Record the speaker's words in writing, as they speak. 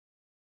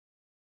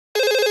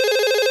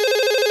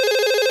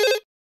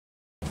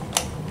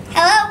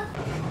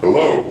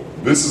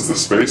this is the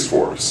Space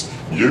Force.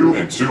 You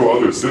and 2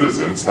 other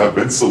citizens have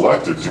been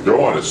selected to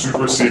go on a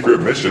super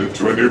secret mission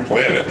to a new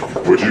planet.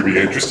 Would you be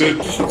interested?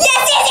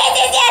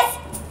 Yes!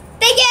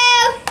 Thank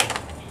you!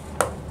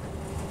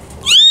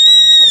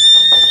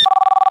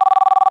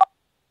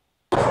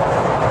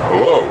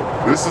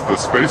 Hello, this is the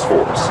Space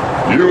Force.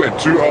 You and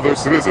 2 other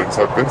citizens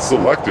have been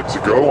selected to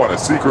go on a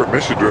secret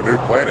mission to a new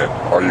planet.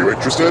 Are you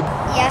interested?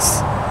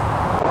 Yes.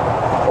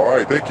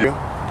 Alright, thank you.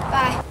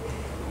 Bye.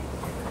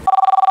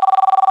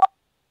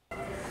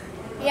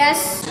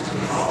 Yes.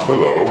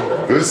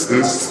 Hello, this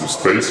is the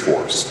Space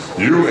Force.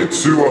 You and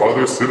 2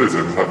 other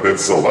citizens have been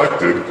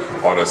selected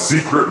on a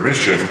secret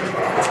mission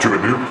to a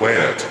new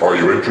planet. Are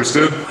you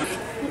interested?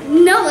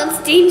 No, that's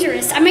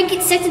dangerous. I might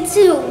get sucked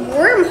into a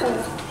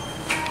wormhole.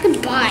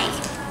 Goodbye.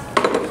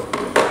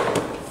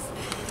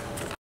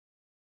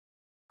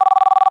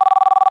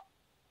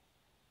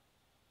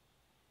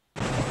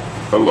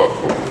 Hello.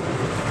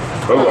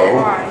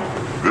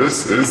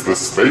 This is the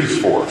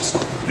Space Force.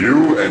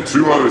 You and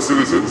 2 other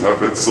citizens have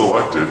been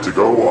selected to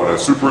go on a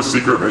super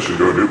secret mission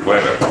to a new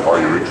planet. Are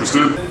you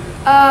interested?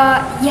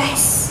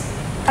 Yes.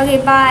 Okay,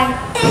 bye.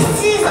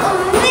 This is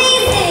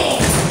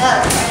amazing!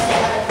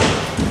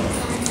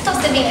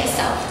 Supposed to be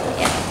myself.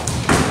 Yeah.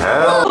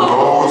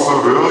 Hello,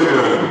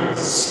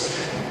 civilians!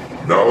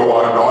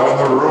 No, I'm not in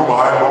the room.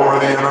 I'm over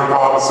the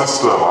intercom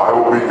system. I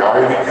will be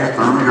guiding you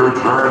through your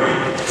journey.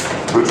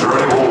 The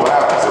journey will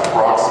last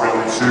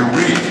approximately 2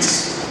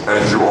 weeks,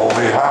 and you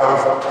only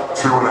have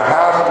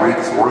 2.5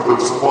 weeks worth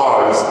of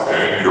supplies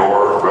in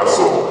your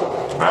vessel.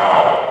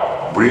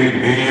 Now, we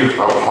need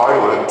a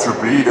pilot to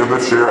be in the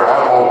chair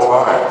at all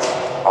times.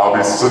 I'll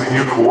be sending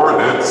you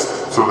coordinates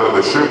so that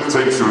the ship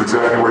takes you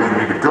exactly where you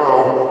need to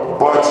go,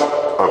 but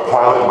a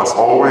pilot must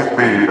always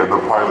be in the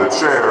pilot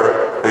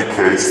chair in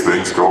case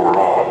things go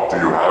wrong. Do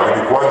you have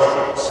any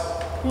questions?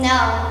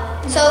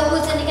 No. So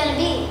who's it gonna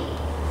be?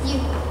 You.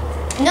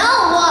 No,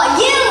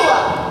 you!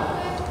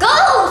 Go!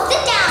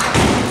 Sit down!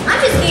 I'm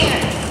just here.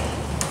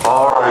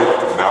 Alright,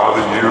 now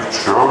that you've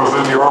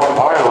chosen your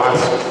pilot,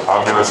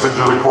 I'm gonna send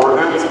you the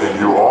coordinates and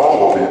you all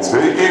will be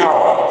taking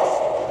off.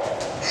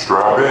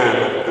 Strap in,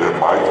 it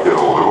might get a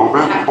little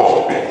bit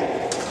bumpy.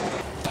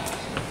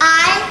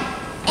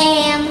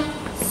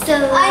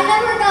 I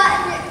never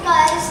got your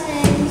guys'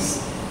 names.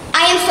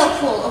 I am so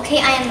cool, okay?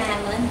 I am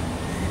Madeline.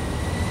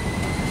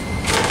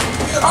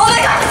 Oh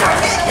my god,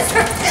 it's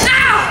starting!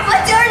 Ow!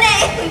 What's your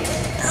name?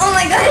 Oh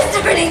my god, it's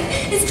starting!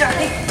 It's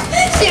starting!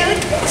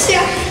 Shoot! It's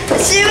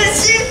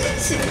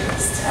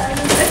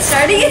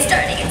starting!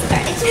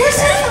 It's worse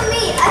for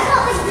me. I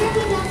felt like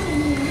really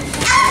nothing.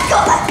 Go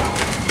back!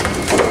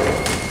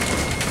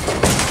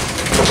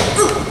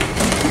 Your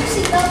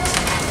seatbelt.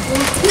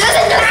 There's no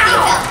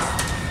seatbelt.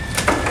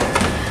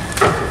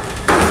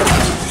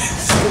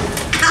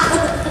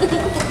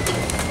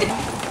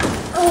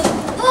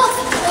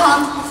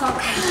 It's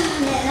okay.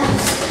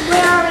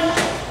 Where are we?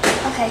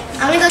 Okay,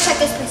 I'm gonna go check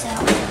this place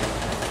out.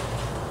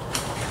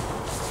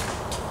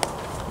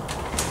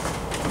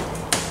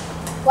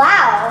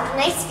 Wow,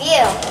 nice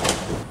view.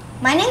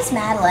 My name's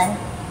Madeline.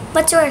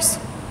 What's yours?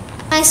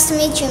 Nice to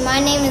meet you. My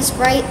name is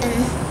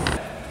Brighton.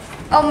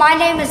 Oh, my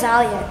name is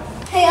Elliot.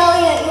 Hey,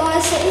 Elliot, you want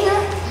to sit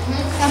here?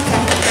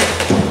 Okay.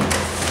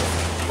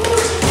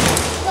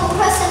 Don't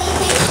press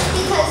anything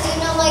because you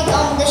know, like,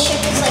 the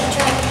ship is like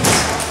dragging and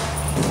stuff.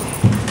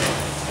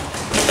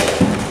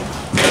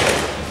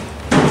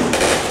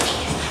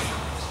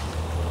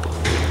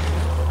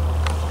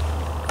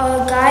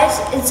 Guys,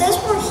 it says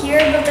we're here,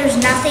 but there's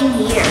nothing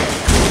here.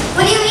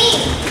 What do you mean?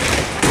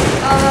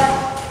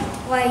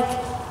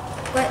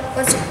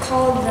 What's it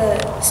called?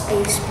 The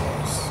Space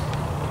Force.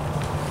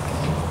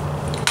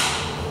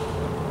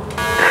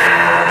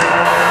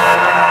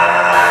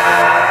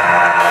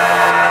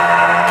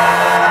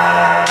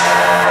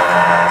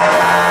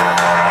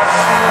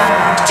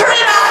 Turn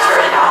it off!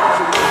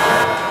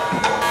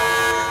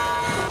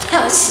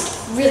 That was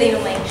really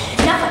annoying.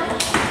 Enough.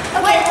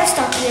 Okay, we're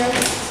stuck here.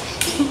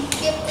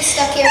 Yep, we're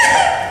stuck here.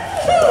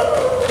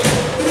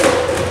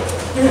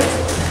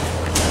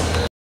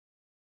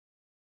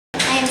 I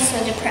am so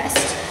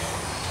depressed.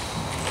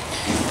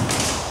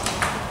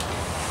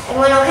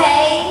 Everyone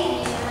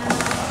okay?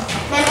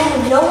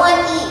 Yeah. No one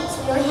eats.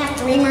 We only have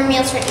 3 more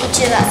meals for each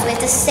of us. We have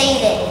to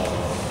save it.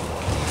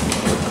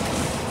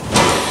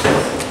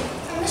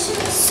 Our mission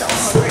is so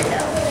hungry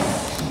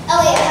though.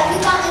 Elliot, have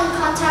you gotten in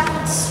contact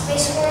with the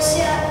Space Force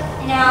yet?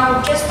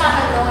 No, just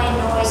that annoying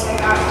noise I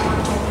got in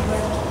contact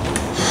with.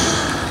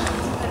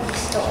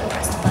 Still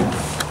impressed, but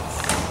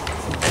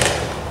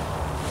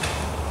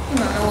I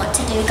don't know what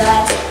to do,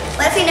 guys.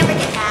 What if we never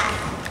get back?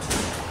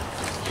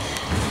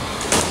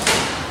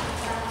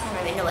 I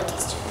don't even know what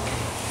these do.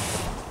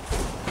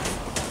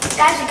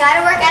 Guys, we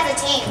gotta work as a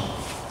team.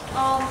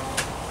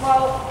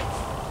 Well,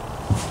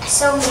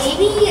 so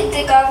maybe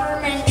the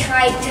government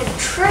tried to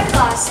trick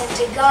us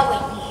into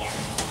going here.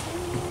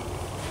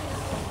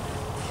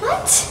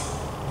 What?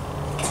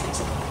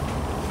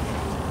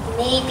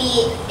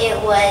 Maybe it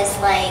was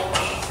like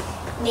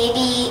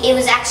Maybe it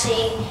was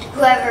actually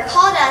whoever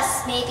called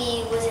us.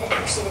 Maybe it wasn't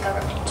actually the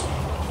government.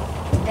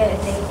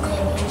 They could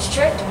have just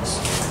tricked us.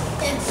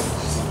 Yeah.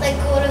 Like,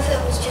 what if it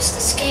was just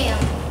a scam?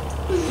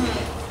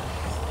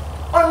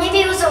 Or maybe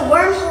it was a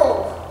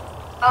wormhole.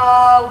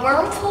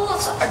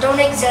 Wormholes don't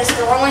exist.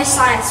 They're only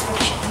science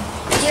fiction.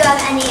 Do you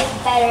have any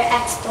better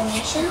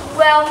explanation?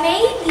 Well,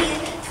 maybe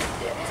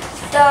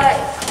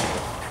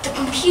the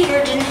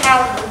computer didn't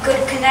have a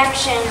good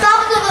connection.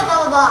 Blah, blah, blah,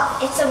 blah, blah.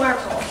 It's a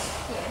wormhole.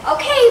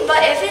 Okay,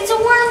 but if it's a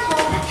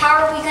wormhole,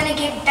 how are we going to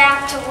get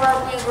back to where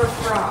we were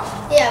from?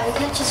 Yeah, we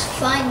can't just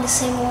find the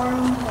same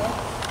wormhole.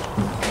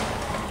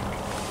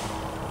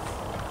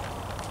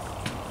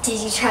 Did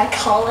you try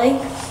calling?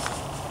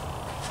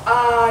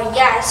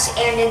 Yes,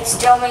 and it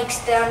still makes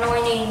the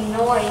annoying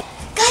noise.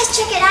 Guys,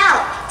 check it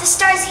out. The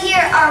stars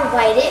here are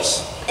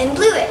whitish and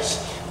bluish.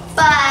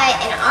 But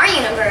in our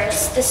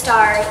universe, the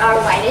stars are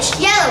whitish,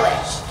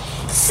 yellowish.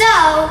 So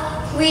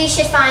we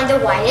should find the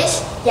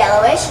whitish,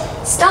 yellowish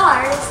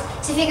stars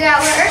to figure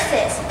out where Earth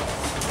is.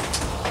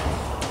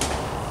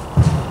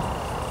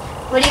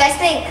 What do you guys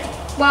think?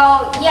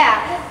 Well,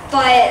 yeah,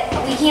 but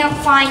we can't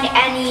find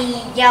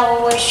any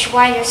yellowish,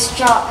 whitish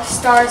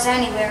stars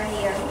anywhere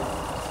here.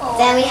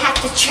 Then we have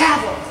to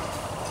travel.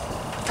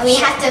 And we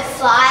have to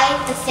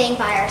fly the thing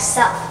by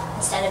ourselves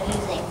instead of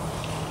using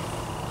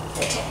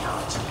the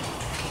technology.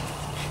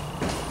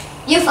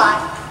 You fly.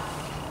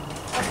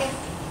 Okay.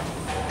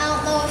 I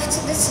don't know if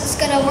this is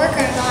gonna work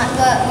or not,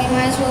 but we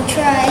might as well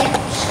try.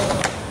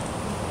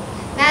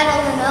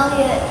 Madeline and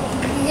Elliot,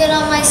 you get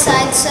on my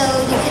side so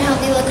you can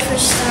help me look for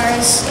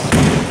stars.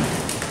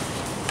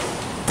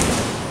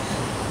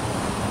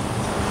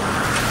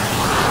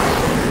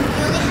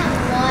 You only have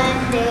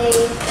 1 day,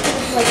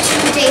 like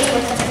 2 days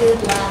worth of food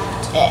left.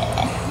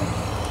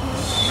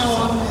 How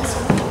long is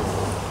it?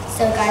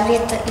 So guys,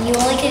 you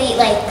only can eat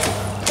like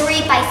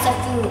 3 bites of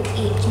food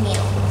each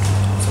meal.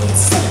 So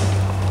it's safe.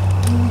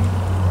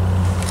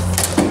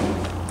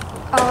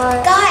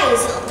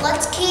 Guys,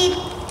 let's keep.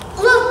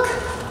 Look,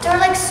 they're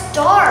like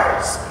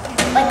stars.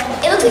 Like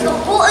it looks like a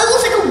hole. It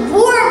looks like a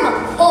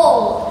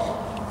wormhole.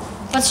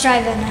 Let's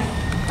drive in there.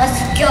 Let's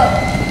go.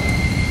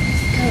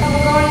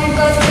 We're going to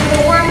go through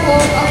the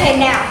wormhole. Okay,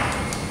 now.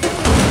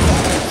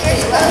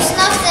 Here goes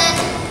nothing.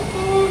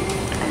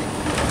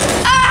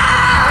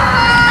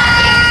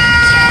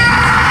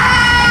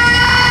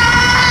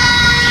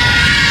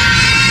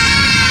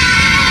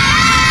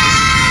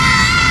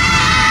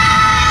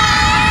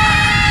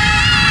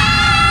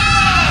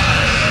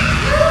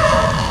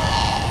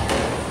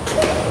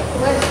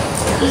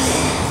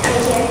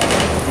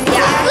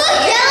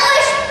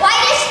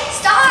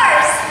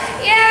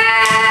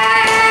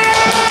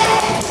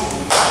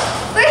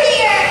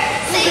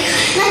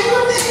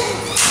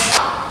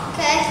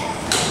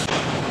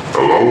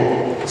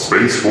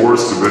 Space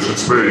Force to Mission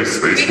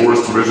Space. Space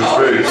Force to Mission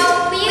Space.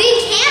 No, we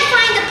can't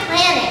find the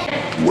planet.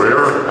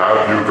 Where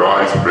have you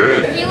guys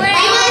been? We went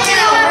to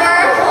a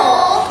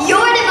wormhole.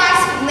 Your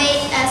device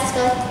made us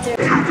go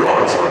through. You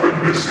guys have been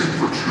missing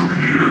for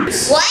 2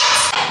 years. What?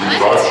 We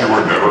thought you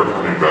were never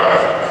coming back.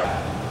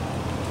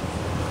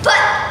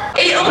 But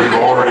We've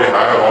already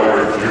had all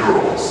your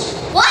funerals.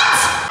 what?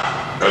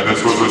 And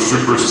this was a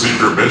super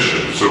secret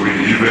mission, so we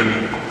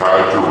even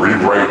had to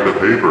rewrite the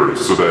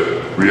papers so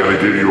that we had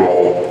to give you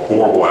all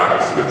horrible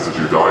accidents that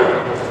you died in.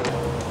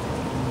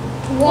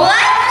 What?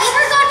 We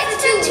forgot it's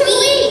been 2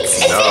 weeks.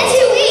 It's No. been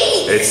 2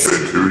 weeks. It's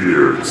been 2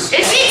 years.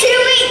 It's been 2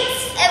 weeks.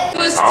 It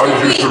was How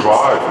did you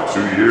survive for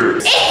 2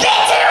 years? It's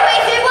been 2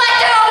 weeks. We went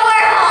through a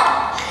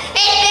wormhole.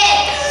 It's been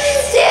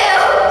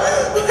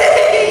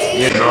 2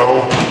 weeks. You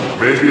know,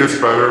 maybe it's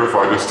better if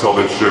I just tell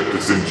this ship to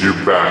send you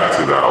back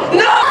to that one.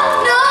 No.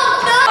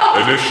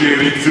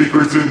 Initiating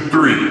sequence in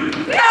 3,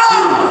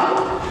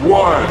 2,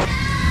 1.